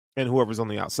Knox and whoever's on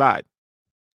the outside.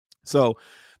 So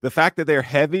the fact that they're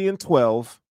heavy in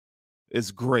 12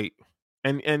 is great.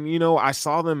 And I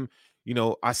saw them,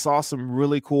 I saw some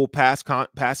really cool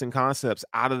passing concepts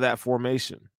out of that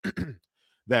formation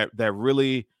that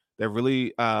really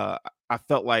I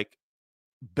felt like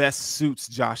best suits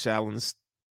Josh Allen's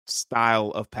style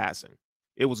of passing.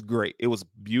 It was great. It was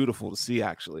beautiful to see,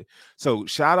 actually. So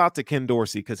shout out to Ken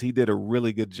Dorsey because he did a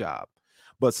really good job.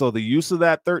 But so the use of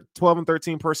that 12 and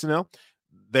 13 personnel,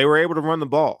 they were able to run the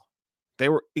ball.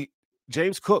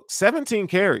 James Cook, 17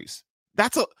 carries.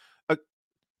 That's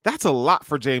a lot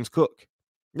for James Cook.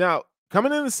 Now,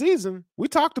 coming in the season, we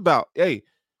talked about, I'm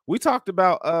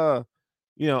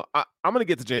gonna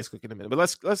get to James Cook in a minute, but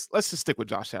let's just stick with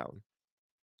Josh Allen.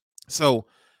 So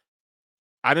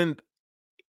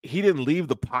he didn't leave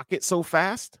the pocket so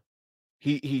fast.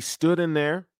 He stood in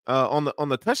there on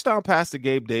the touchdown pass to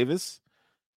Gabe Davis.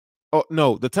 Oh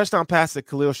no, the touchdown pass to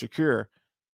Khalil Shakir.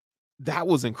 That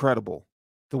was incredible.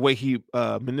 The way he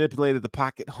manipulated the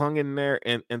pocket, hung in there,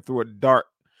 and threw a dart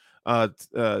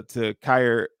to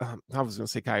Kyrie. I was going to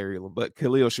say Kyrie Elam, but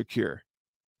Khalil Shakir.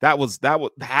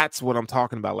 That's what I'm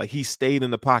talking about. Like, he stayed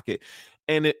in the pocket,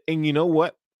 and you know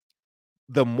what?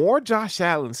 The more Josh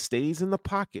Allen stays in the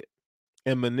pocket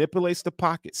and manipulates the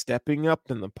pocket, stepping up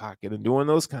in the pocket and doing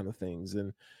those kind of things,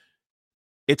 and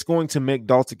it's going to make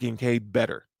Dalton Kincaid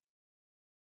better.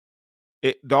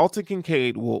 Dalton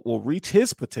Kincaid will reach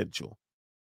his potential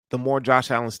the more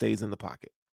Josh Allen stays in the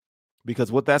pocket,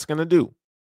 because what that's going to do,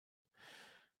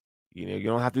 you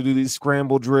don't have to do these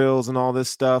scramble drills and all this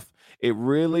stuff. It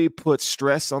really puts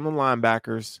stress on the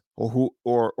linebackers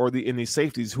or these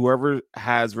safeties, whoever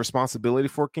has responsibility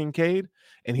for Kincaid,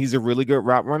 and he's a really good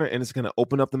route runner, and it's going to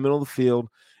open up the middle of the field,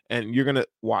 and you're going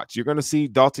to see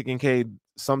Dalton Kincaid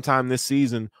sometime this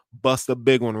season bust a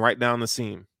big one right down the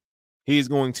seam. He's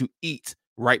going to eat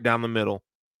right down the middle.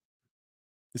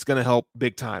 It's going to help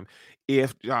big time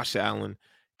if Josh Allen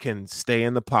can stay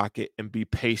in the pocket and be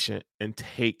patient and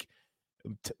take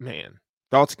 – man,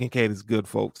 Dalton Kincaid is good,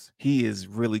 folks. He is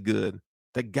really good.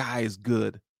 That guy is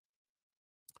good.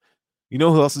 You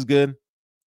know who else is good?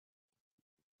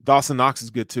 Dawson Knox is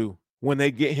good too. When they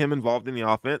get him involved in the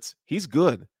offense, he's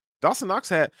good. Dawson Knox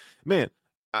had – man,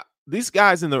 these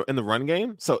guys in the run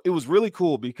game. So it was really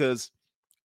cool because,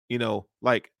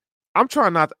 I'm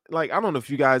trying not – I don't know if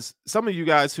you guys – some of you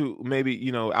guys who maybe,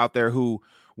 out there who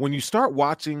 – when you start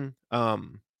watching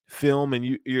film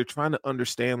and you're trying to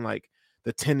understand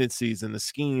the tendencies and the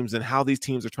schemes and how these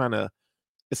teams are trying to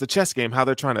 – it's a chess game, how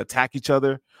they're trying to attack each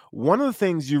other. One of the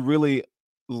things you really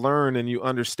learn and you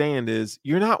understand is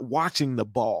you're not watching the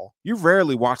ball. You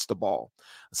rarely watch the ball.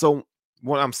 So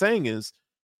what I'm saying is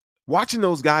watching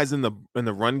those guys in the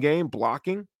run game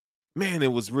blocking, man,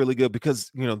 it was really good because,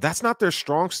 that's not their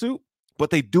strong suit, but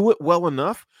they do it well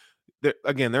enough.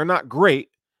 They're not great,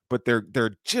 but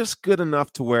they're just good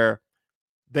enough to where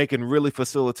they can really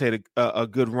facilitate a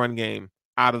good run game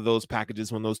out of those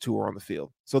packages when those two are on the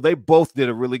field. So they both did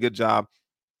a really good job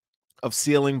of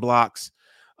sealing blocks,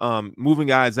 moving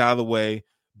guys out of the way,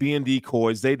 being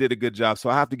decoys. They did a good job. So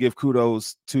I have to give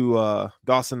kudos to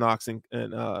Dawson Knox and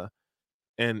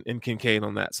Kincaid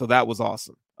on that. So that was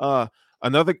awesome.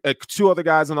 Two other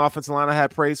guys on the offensive line I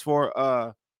had praise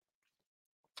for.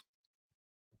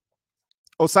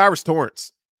 Osiris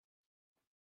Torrance,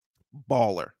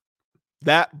 baller.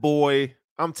 That boy,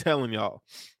 I'm telling y'all,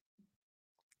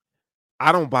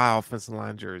 I don't buy offensive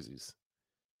line jerseys.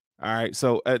 All right,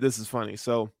 so this is funny.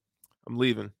 So I'm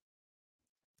leaving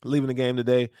the game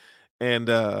today, and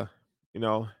I'm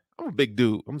a big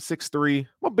dude. I'm 6'3".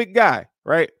 I'm a big guy,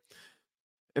 right?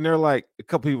 And they're like, a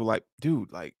couple people like, dude,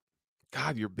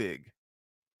 God, you're big.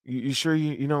 You sure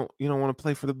you don't want to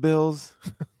play for the Bills?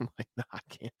 I'm like, no, I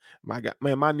can't. My God,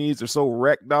 man, my knees are so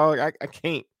wrecked, dog. I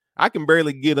can't. I can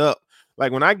barely get up.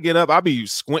 When I get up, I'll be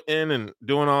squinting and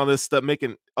doing all this stuff,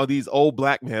 making all these old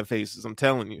black man faces. I'm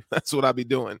telling you, that's what I'll be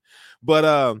doing.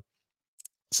 But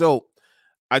so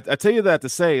I tell you that to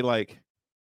say,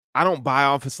 I don't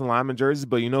buy offensive lineman jerseys,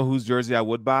 but you know whose jersey I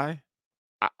would buy?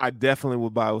 I definitely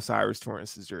would buy Osiris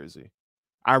Torrance's jersey.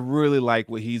 I really like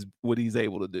what he's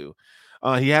able to do.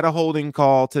 He had a holding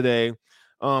call today.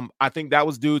 I think that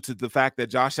was due to the fact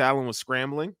that Josh Allen was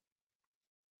scrambling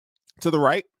to the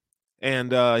right,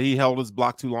 and he held his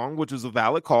block too long, which was a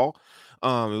valid call. It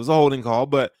was a holding call,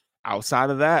 but outside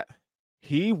of that,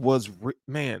 he was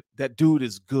man. That dude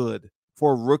is good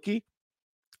for a rookie.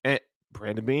 And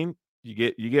Brandon Beane, you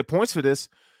get points for this.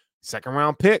 Second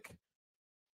round pick.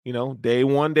 Day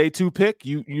 1, day 2 pick.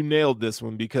 You nailed this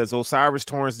one because Osiris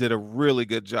Torrance did a really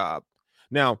good job.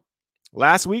 Now,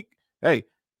 last week, hey,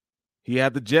 he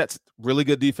had the Jets, really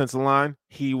good defensive line.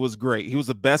 He was great. He was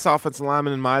the best offensive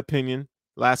lineman, in my opinion,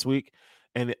 last week.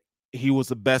 And he was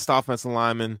the best offensive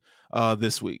lineman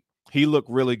this week. He looked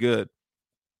really good.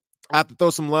 I have to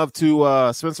throw some love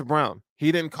to Spencer Brown.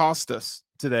 He didn't cost us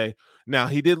today. Now,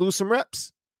 he did lose some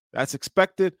reps. That's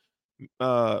expected.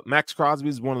 Max Crosby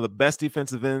is one of the best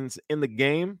defensive ends in the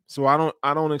game. So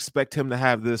I don't expect him to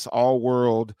have this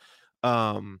all-world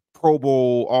Pro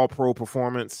Bowl, all-pro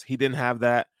performance. He didn't have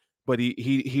that, but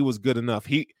he was good enough.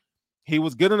 He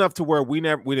was good enough to where we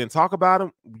didn't talk about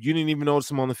him. You didn't even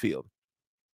notice him on the field.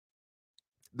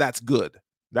 That's good.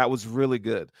 That was really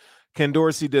good. Ken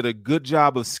Dorsey did a good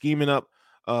job of scheming up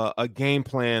a game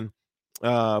plan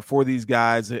for these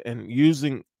guys and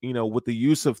using, with the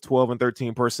use of 12 and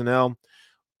 13 personnel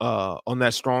on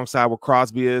that strong side where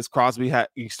Crosby is. Crosby had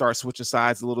you start switching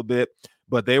sides a little bit,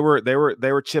 but they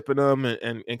were chipping them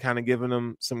and kind of giving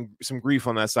them some grief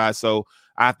on that side. So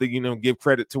I have to give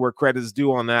credit to where credit is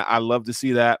due on that. I love to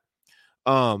see that.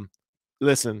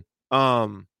 Listen,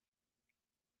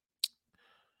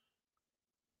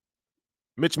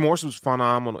 Mitch Morse was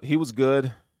phenomenal. He was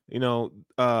good.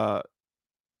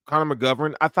 Connor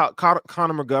McGovern. I thought Connor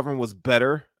McGovern was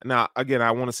better. Now, again,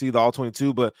 I want to see the all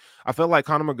 22, but I felt like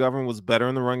Connor McGovern was better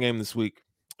in the run game this week.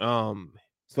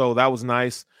 So that was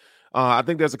nice. I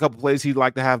think there's a couple plays he'd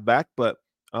like to have back, but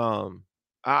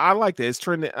I liked it. It's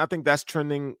trending. I think that's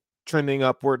trending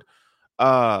upward.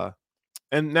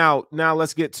 And now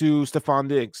let's get to Stephon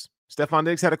Diggs. Stephon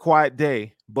Diggs had a quiet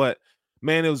day, but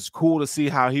man, it was cool to see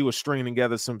how he was stringing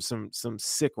together some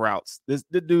sick routes.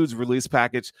 The dude's release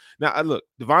package. Now, look,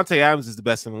 Devontae Adams is the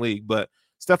best in the league, but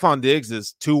Stephon Diggs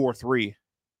is 2 or 3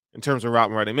 in terms of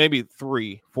route running, maybe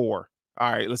 3, 4.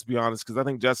 All right, let's be honest, because I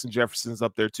think Justin Jefferson's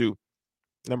up there too,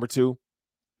 number 2.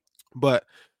 But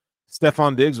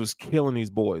Stephon Diggs was killing these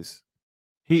boys.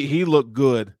 He looked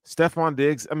good. Stephon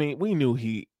Diggs, I mean, we knew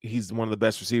he's one of the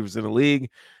best receivers in the league.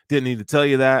 Didn't need to tell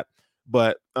you that.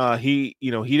 But he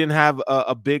didn't have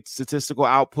a big statistical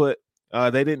output.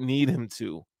 They didn't need him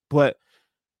to. But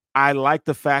I like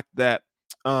the fact that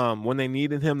when they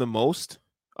needed him the most,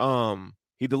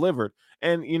 he delivered.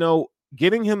 And,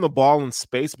 getting him the ball in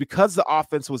space, because the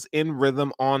offense was in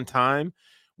rhythm on time,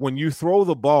 when you throw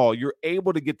the ball, you're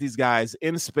able to get these guys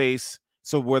in space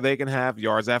so where they can have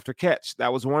yards after catch.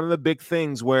 That was one of the big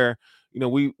things where,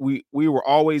 we were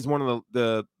always one of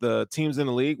the teams in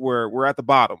the league where we're at the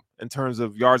bottom in terms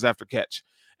of yards after catch.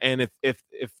 And if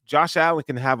Josh Allen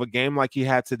can have a game like he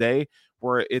had today,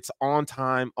 where it's on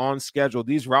time, on schedule,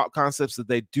 these route concepts that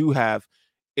they do have,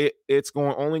 it's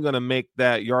only going to make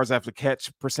that yards after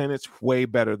catch percentage way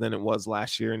better than it was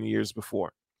last year and the years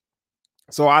before.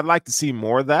 So I'd like to see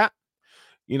more of that.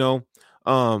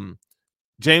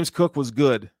 James Cook was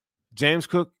good. James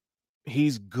Cook,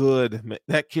 he's good.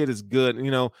 That kid is good.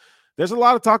 There's a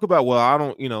lot of talk about, well, I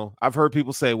don't, I've heard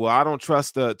people say, well, I don't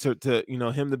trust him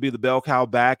to be the bell cow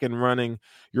back and running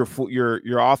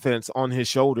your offense on his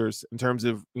shoulders in terms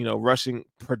of, rushing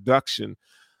production.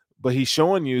 But he's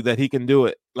showing you that he can do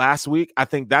it. Last week, I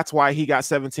think that's why he got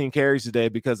 17 carries today,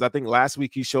 because I think last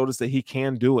week he showed us that he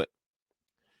can do it.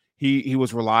 He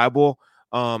was reliable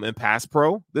in pass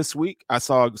pro this week. I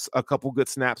saw a couple good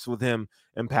snaps with him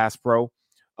in pass pro.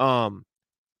 I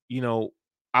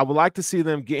would like to see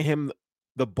them get him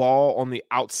the ball on the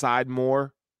outside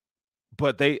more,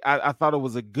 but I thought it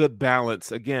was a good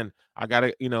balance. Again, I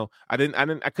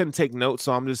couldn't take notes,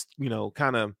 so I'm just,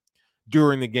 kind of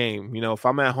during the game. If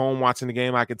I'm at home watching the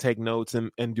game, I can take notes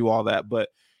and do all that. But,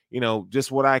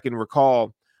 just what I can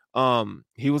recall,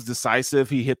 he was decisive.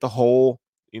 He hit the hole.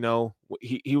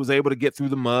 He was able to get through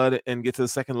the mud and get to the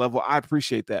second level. I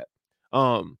appreciate that.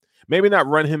 Maybe not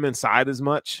run him inside as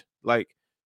much. Like,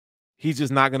 he's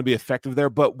just not going to be effective there.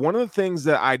 But one of the things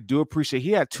that I do appreciate,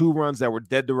 he had 2 runs that were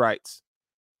dead to rights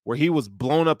where he was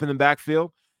blown up in the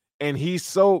backfield. And he's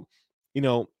so,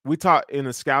 we taught in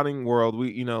the scouting world,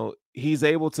 he's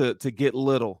able to get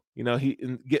little, he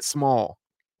get small.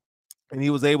 And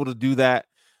he was able to do that.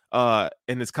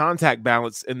 And his contact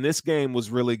balance in this game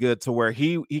was really good to where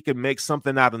he can make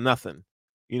something out of nothing,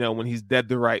 when he's dead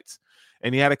to rights.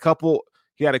 And he had a couple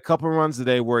runs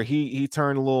today where he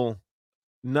turned a little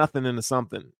nothing into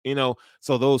something,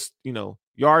 so those,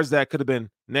 yards that could have been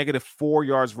 -4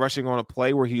 yards rushing on a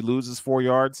play where he loses 4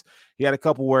 yards. He had a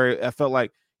couple where I felt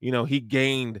like, he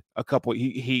gained a couple.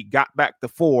 He got back to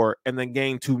 4 and then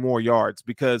gained 2 more yards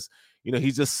because,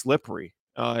 he's just slippery.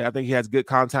 I think he has good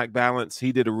contact balance.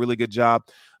 He did a really good job.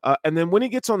 And then when he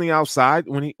gets on the outside,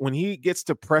 when he gets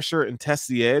to pressure and test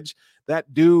the edge,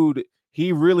 that dude,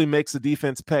 he really makes the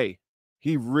defense pay.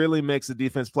 He really makes the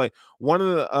defense play. One of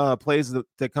the plays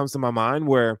that comes to my mind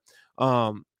where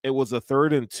it was a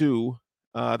 3rd and 2.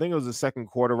 I think it was the second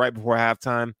quarter, right before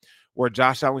halftime, where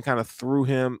Josh Allen kind of threw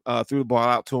the ball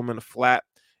out to him in the flat,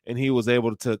 and he was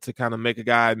able to kind of make a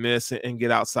guy miss and get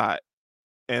outside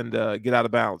and get out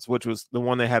of bounds, which was the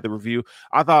one they had to review.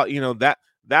 I thought,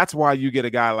 that's why you get a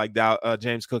guy like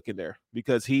James Cook in there,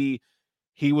 because he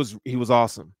was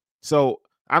awesome. So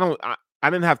I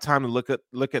didn't have time to look at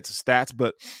the stats,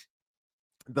 but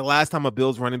the last time a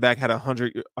Bills running back had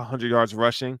 100 yards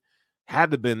rushing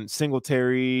had to have been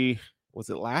Singletary. Was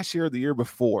it last year or the year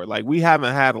before? Like, we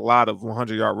haven't had a lot of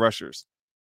 100-yard rushers,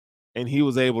 and he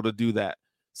was able to do that.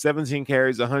 17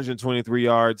 carries, 123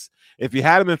 yards. If you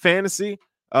had him in fantasy,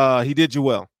 he did you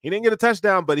well. He didn't get a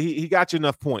touchdown, but he got you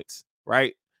enough points,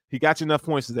 right? He got you enough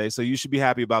points today, so you should be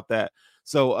happy about that.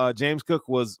 So James Cook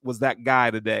was that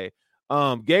guy today.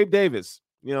 Gabe Davis,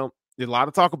 did a lot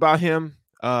of talk about him.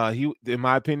 He, in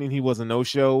my opinion, he was a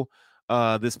no-show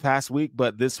this past week,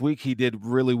 but this week he did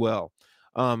really well.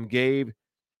 Gabe,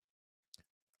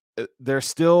 there's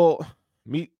still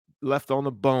meat left on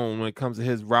the bone when it comes to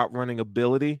his route running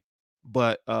ability,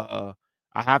 but I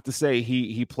have to say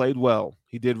he played well.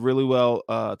 He did really well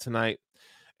tonight,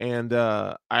 and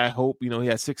I hope he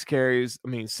had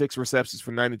 6 receptions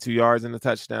for 92 yards and a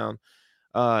touchdown.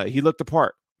 He looked the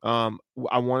part. I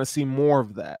want to see more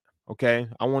of that. Okay,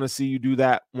 I want to see you do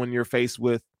that when you're faced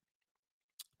with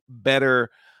better.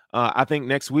 I think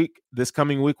this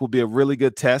coming week will be a really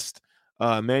good test.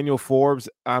 Emmanuel Forbes,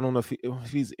 I don't know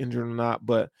if he's injured or not,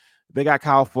 but they got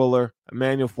Kyle Fuller,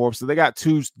 Emmanuel Forbes. So they got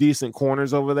 2 decent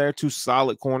corners over there, 2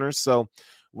 solid corners. So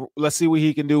let's see what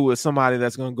he can do with somebody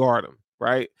that's going to guard him,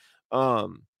 right?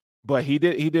 But he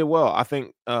did well. I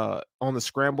think on the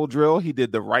scramble drill, he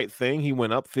did the right thing. He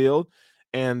went upfield,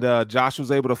 and Josh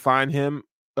was able to find him.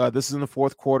 This is in the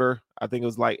fourth quarter. I think it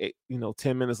was like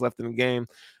 10 minutes left in the game.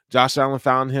 Josh Allen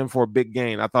found him for a big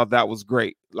gain. I thought that was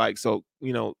great.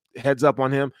 Heads up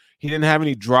on him. He didn't have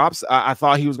any drops. I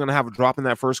thought he was going to have a drop in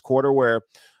that first quarter where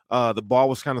the ball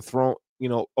was kind of thrown,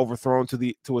 overthrown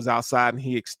to his outside, and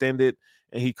he extended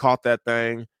and he caught that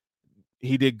thing.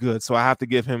 He did good. So I have to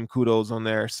give him kudos on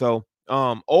there. So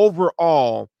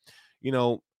overall,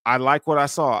 I like what I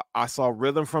saw. I saw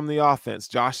rhythm from the offense.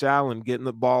 Josh Allen getting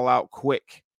the ball out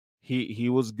quick. He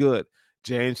was good.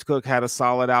 James Cook had a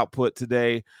solid output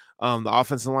today. The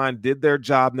offensive line did their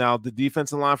job. Now, the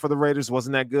defensive line for the Raiders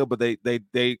wasn't that good, but they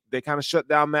kind of shut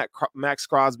down Max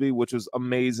Crosby, which was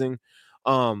amazing.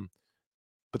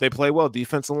 But they play well.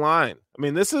 Defensive line. I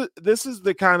mean, this is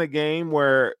the kind of game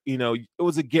where it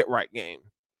was a get right game.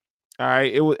 All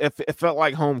right, it felt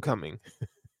like homecoming.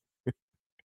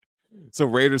 So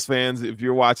Raiders fans, if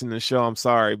you're watching this show, I'm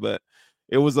sorry, but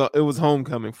it was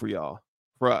homecoming for y'all,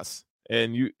 for us,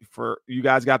 and you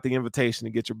guys got the invitation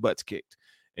to get your butts kicked,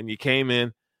 and you came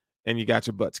in and you got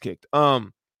your butts kicked.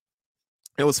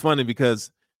 It was funny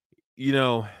because,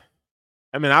 I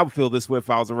would feel this way if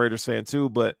I was a Raiders fan too,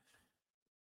 but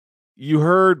you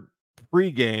heard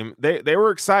pregame, they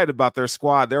were excited about their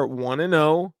squad. They're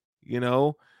 1-0,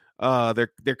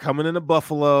 they're coming into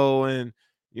Buffalo, and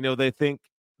they think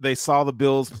they saw the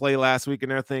Bills play last week,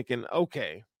 and they're thinking,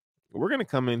 okay, we're going to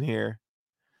come in here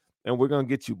and we're going to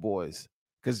get you boys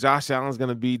because Josh Allen's going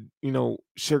to be,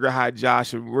 sugar high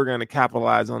Josh, and we're going to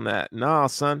capitalize on that. No,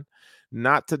 son,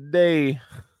 not today.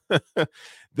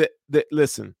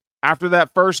 Listen, after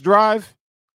that first drive,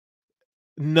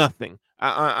 nothing.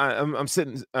 I'm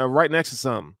sitting right next to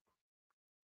something.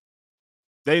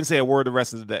 They didn't say a word the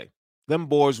rest of the day. Them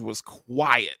boys was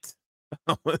quiet.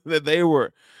 They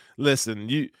were. Listen,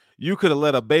 you could have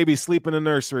let a baby sleep in the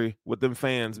nursery with them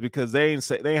fans because they ain't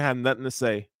have nothing to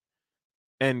say,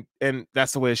 and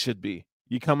that's the way it should be.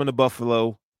 You come into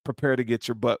Buffalo, prepare to get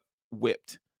your butt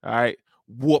whipped. All right,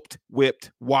 whooped,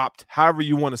 whipped, whopped, however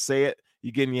you want to say it.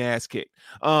 You're getting your ass kicked.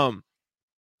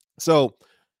 So,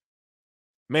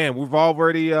 man, we've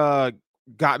already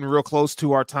gotten real close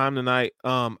to our time tonight.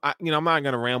 I'm not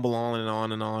gonna ramble on and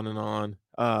on and on and on.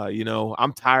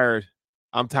 I'm tired.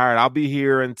 I'll be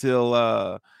here until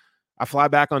I fly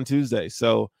back on Tuesday.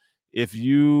 So if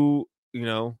you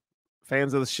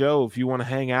fans of the show, if you want to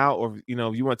hang out, or if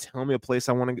you want to tell me a place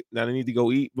that I need to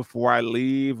go eat before I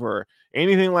leave or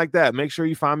anything like that, make sure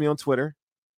you find me on Twitter.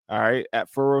 All right, at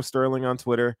Furrow Sterling on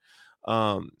Twitter.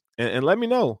 And let me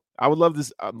know. I'd love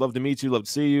to meet you, love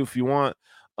to see you if you want.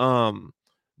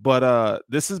 But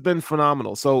this has been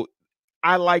phenomenal. So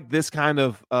I like this kind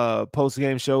of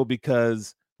post-game show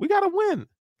because we got to win.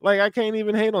 Like, I can't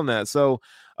even hate on that. So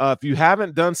if you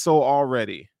haven't done so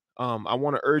already, I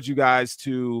want to urge you guys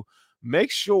to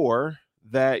make sure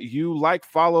that you like,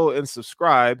 follow, and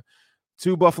subscribe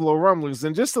to Buffalo Rumblings.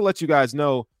 And just to let you guys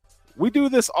know, we do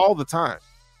this all the time.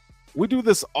 We do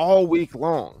this all week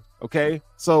long, okay?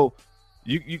 So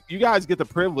you guys get the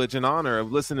privilege and honor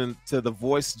of listening to the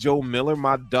voice Joe Miller,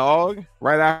 my dog,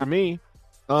 right after me.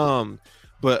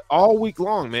 But all week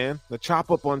long, man, the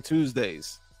Chop Up on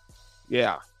Tuesdays.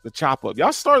 Yeah, the Chop Up.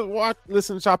 Y'all start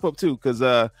listening to Chop Up too,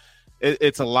 because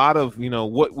it's a lot of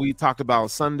what we talked about on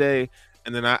Sunday,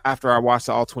 and then after I watch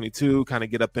the All 22, kind of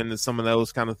get up into some of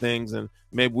those kind of things, and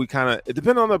maybe we kind of, it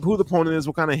depends on who the opponent is,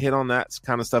 we'll kind of hit on that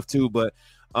kind of stuff too. But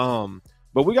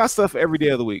we got stuff every day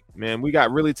of the week, man. We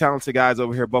got really talented guys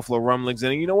over here at Buffalo Rumblings,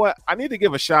 and you know what? I need to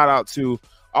give a shout out to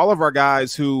all of our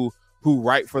guys who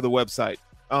write for the website.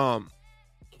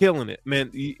 Killing it,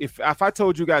 man. If I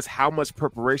told you guys how much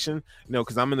preparation,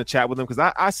 because I'm in the chat with them,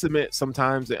 because I submit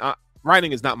sometimes.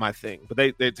 Writing is not my thing,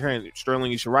 but they're telling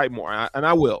Sterling, you should write more, and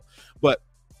I will. But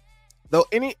though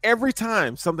every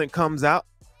time something comes out,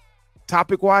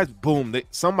 topic wise, boom,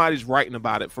 somebody's writing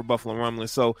about it for Buffalo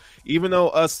Rumblings. So even though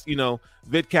us,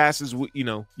 vidcasters,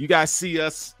 you guys see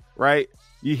us, right?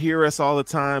 You hear us all the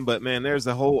time, but man, there's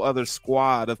a whole other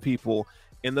squad of people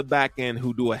in the back end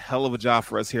who do a hell of a job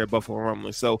for us here at Buffalo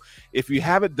Rumblings. So if you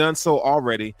haven't done so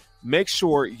already, make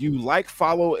sure you like,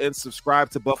 follow, and subscribe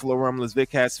to Buffalo Rumblings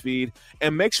vidcast feed,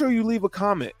 and make sure you leave a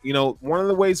comment. One of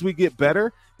the ways we get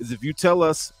better is if you tell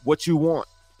us what you want.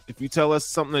 If you tell us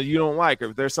something that you don't like, or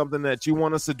if there's something that you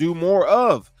want us to do more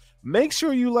of, make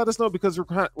sure you let us know, because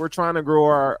we're trying to grow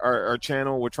our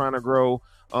channel. We're trying to grow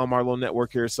our little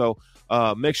network here. So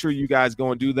make sure you guys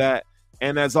go and do that.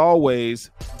 And as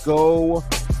always, go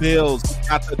Bills.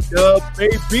 Got the dub,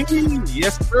 baby.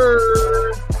 Yes,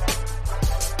 sir.